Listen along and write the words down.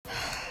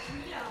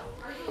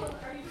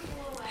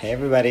Hey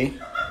everybody.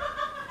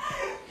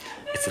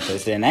 It's a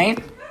Thursday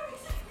night,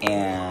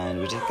 and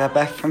we just got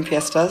back from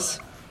Fiestas.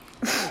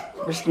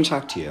 We're just going to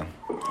talk to you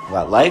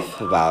about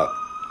life, about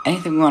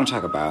anything we want to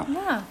talk about.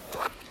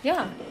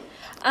 Yeah.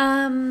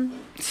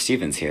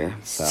 Steven's here,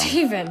 so...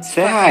 Steven's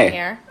say hi.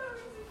 Here.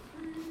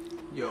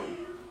 Yo.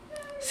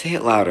 Say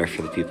it louder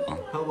for the people.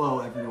 Hello,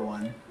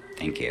 everyone.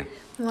 Thank you.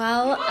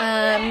 Well,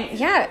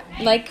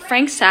 like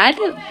Frank said,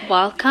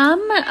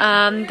 welcome.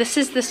 This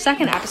is the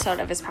second episode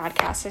of his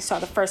podcast. I saw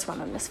the first one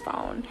on his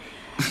phone.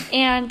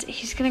 And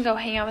he's going to go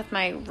hang out with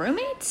my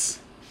roommates.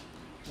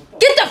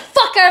 Get the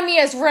fuck out of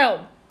Mia's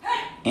room!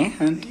 And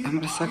I'm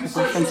going to suck your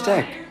boyfriend's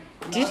dick.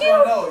 Did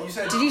you?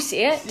 Did you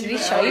see it? Did he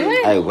show you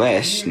it? I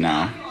wish,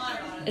 no.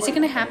 Is it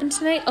going to happen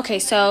tonight? Okay,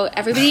 so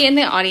everybody in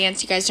the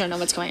audience, you guys don't know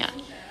what's going on.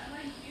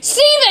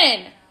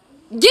 Steven!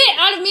 Get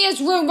out of Mia's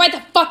room right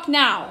the fuck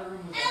now!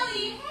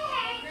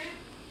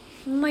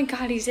 Oh my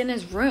god, he's in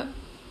his room.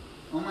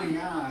 Oh my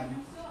god.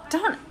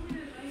 Don't.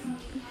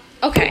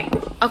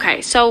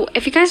 Okay, so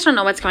if you guys don't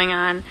know what's going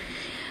on,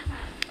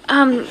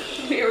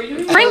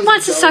 Frank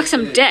wants to suck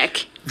some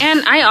dick,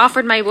 and I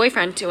offered my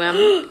boyfriend to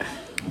him.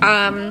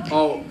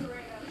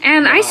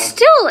 And I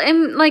still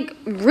am, like,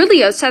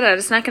 really upset that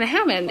it's not going to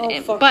happen.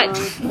 But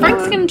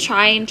Frank's going to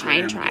try and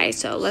try.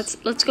 So let's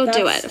go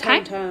do it,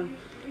 okay?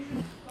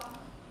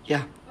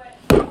 Yeah.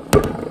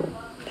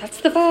 That's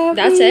it?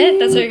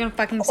 That's what you're going to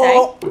fucking say?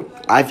 Oh.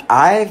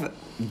 I've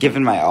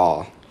given my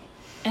all.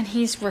 And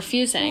he's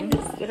refusing.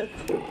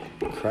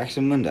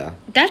 Correction window.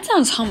 That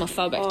sounds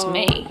homophobic to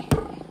me.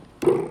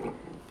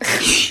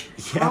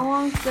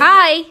 Yeah.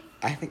 Hi!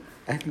 I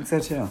think so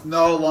too.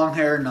 No, long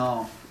hair,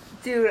 no.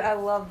 Dude, I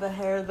love the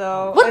hair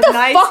though. What the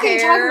nice fuck hair. are you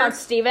talking about,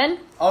 Steven?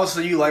 Oh, so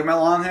you like my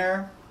long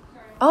hair?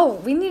 Oh,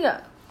 we need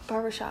a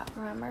barbershop,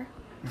 remember?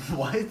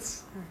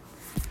 What?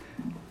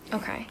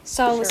 Okay,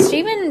 so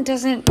Steven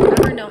doesn't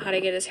ever know how to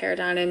get his hair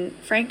done, and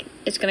Frank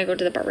is going to go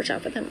to the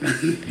barbershop with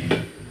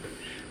him.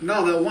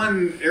 No, that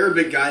one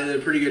Arabic guy did a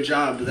pretty good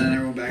job, but then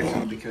I went back to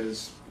him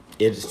because...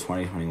 It is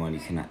 2021, you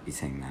cannot be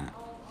saying that.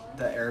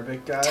 The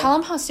Arabic guy? Tell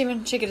him how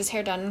Steven should get his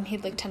hair done, and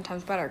he'd look 10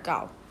 times better.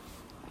 Go.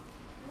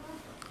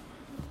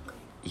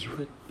 You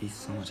would be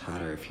so much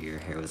hotter if your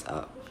hair was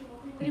up.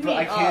 But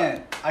I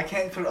can't. I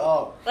can't put it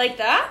up. Like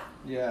that?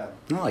 Yeah.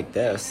 Not like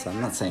this.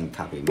 I'm not saying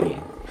copy me.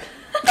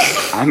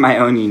 I'm my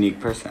own unique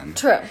person.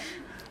 True.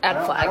 Add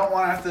I flag. don't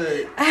want to have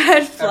to...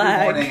 Add flag.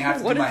 Every morning have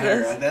to What do my is hair.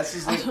 this? That's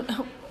just like... I don't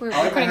know. We're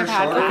I like my recording a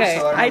hair shorter, podcast. Okay,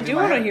 so I do do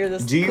my want to hair. hear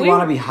this. Do you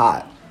want to be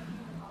hot?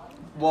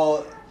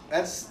 Well,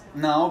 that's...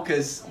 No,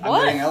 because I'm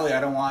What? dating Ellie.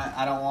 I don't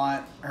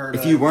want her to...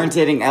 If you weren't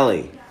dating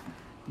Ellie,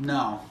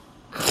 No.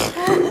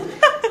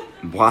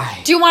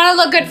 why? Do you want to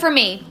look good for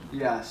me?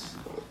 Yes.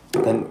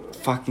 Then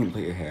fucking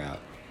put your hair out.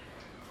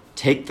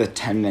 Take the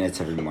 10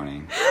 minutes every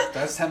morning.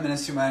 That's 10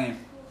 minutes too many.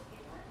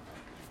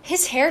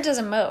 His hair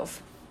doesn't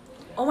move.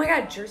 Oh my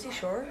god, Jersey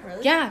Shore?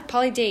 Really? Yeah,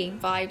 Pauly D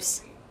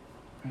vibes.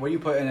 What do you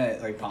put in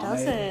it? Like pomade?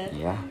 Does it?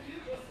 Yeah.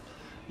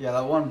 Yeah,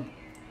 that one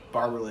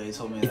barber lady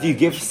told me that. If you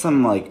give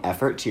some like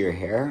effort to your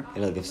hair,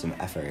 it'll give some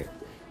effort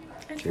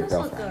It to your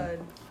does look girlfriend.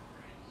 good.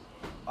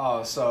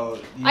 Oh, so...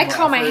 you I want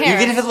curl my effort?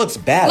 hair. Even if it looks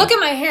bad. Look at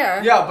my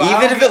hair. Yeah, but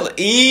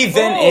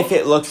Even Oh. if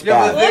it looks Yeah,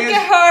 but bad. the thing Look is,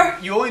 at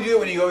her. you only do it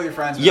when you go with your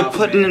friends. but You're not with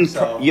putting me, in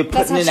so... you're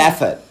That's putting in not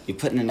effort. You're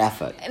putting in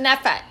effort. And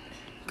that fat.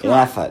 An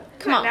effort.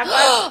 Come on. That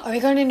fat. Are we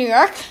going to New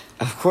York?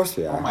 Of course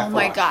we are. Oh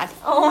my god.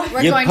 Oh,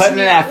 We're You're going to putting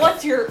New in York. effort.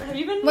 what's your... Have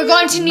you been? We're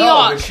going to New No,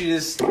 York. but she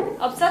just...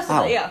 Obsessed with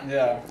Oh. it, yeah.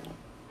 Yeah.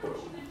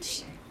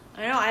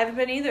 I know, I haven't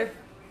been either.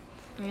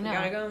 You know.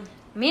 Gotta go.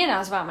 Me and I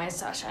was about my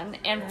session.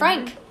 And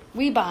Frank,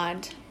 we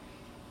bond.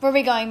 Where are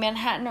we going?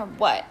 Manhattan or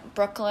what?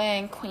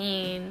 Brooklyn,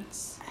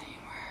 Queens.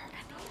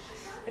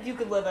 If you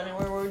could live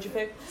anywhere, where would you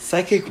pick?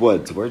 Psychic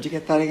Woods. Where'd you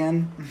get that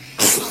again?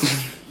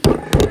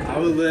 I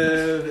would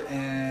live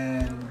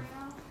in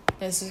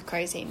This is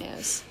crazy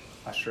news.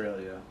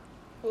 Australia.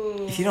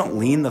 Ooh. If you don't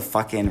lean the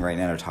fuck in right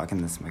now to talk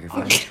in this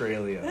microphone.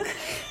 Australia.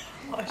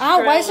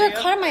 Oh, why is there a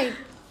cut on my...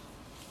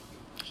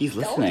 He's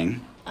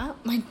listening. Oh,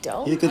 my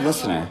dope? He's a good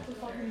listener.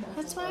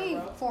 That's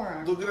my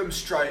forearm. Look at them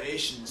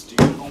striations, dude.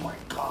 Oh my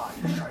god,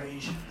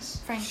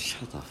 striations. Frank,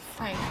 Shut the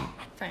fuck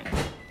Frank.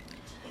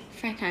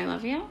 Frank, I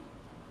love you.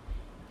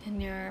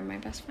 And you're my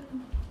best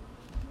friend.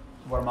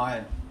 What am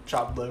I?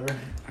 Chopped liver?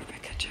 I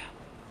got you.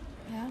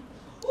 Yeah?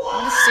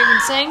 What does Steven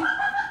sing?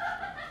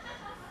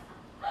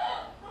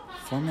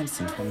 4 minutes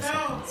and 20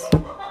 seconds.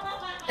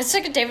 It's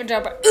like a David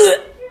Dobrik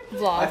I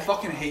vlog.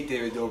 fucking hate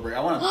David Dobrik. I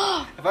want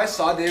to... If I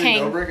saw David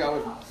King. Dobrik, I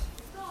would...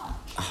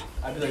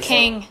 I'd be like...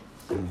 King.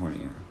 I'm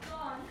horny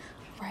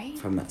Right?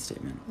 from that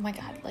statement. Oh my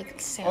god, like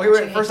Sam. Okay,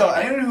 wait. First off,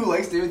 anyone who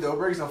likes David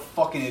Dobrik is a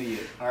fucking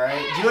idiot. All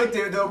right. Do you like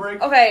David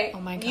Dobrik? Okay, Oh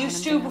my God, used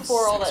I'm to gonna have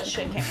before all sex that with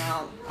shit him. came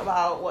out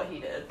about what he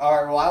did. All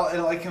right. Well, I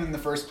didn't like him in the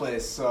first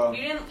place, so.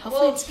 You didn't.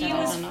 Hopefully Well, it's he not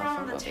was enough from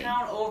for the Bobby.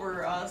 town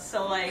over us,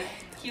 so like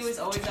he was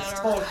always on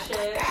our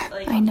shit.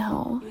 Like I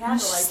know. You I have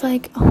was to just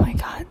like like, oh my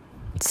god,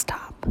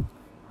 stop.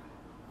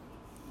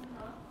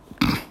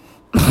 Can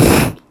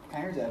I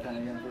hear that pen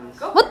again, please?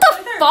 Go What for it, the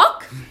right there.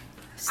 fuck?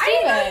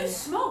 Steven.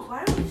 Smoke.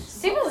 Why don't you smoke?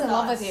 Steven's in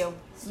love with you.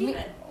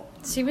 Steven.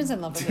 Steven's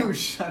in love with you. Dude,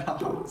 shut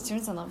up.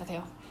 Steven's in love with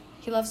you.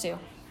 He loves you.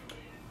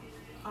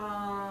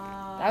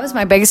 That That was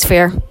my biggest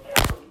fear.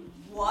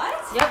 What?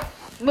 Yep.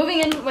 Moving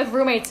in with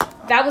roommates.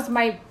 That was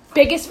my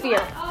biggest fear.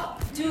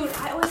 Dude,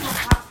 I always have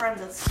hot friends.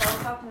 That's so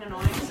fucking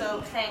annoying.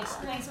 So thanks,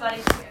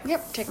 buddy.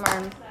 Yep. Jake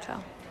Martin.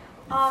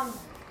 Ciao.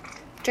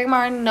 Jake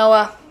Martin,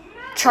 Noah,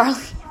 Charlie.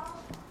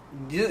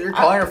 You're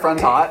calling your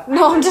friends hot?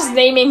 No, I'm just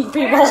naming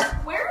people.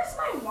 Where is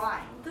my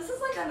wine? This is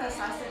like a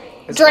necessity.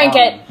 It's Drank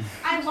gone. it.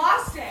 I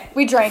lost it.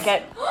 We drank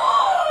it.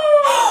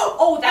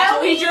 Oh, that's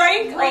what we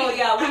drank? Wait, Oh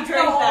yeah, we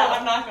drank that.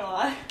 I'm not gonna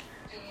lie.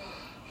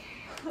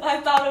 I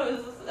thought it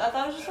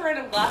was just a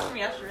random glass from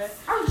yesterday.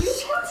 Are you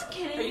just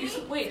kidding me?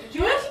 Wait, did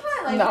you actually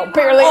put my life? No,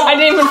 barely. I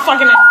didn't even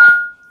fucking.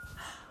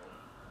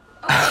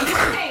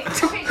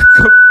 Okay.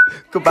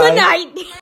 Goodbye. Good night.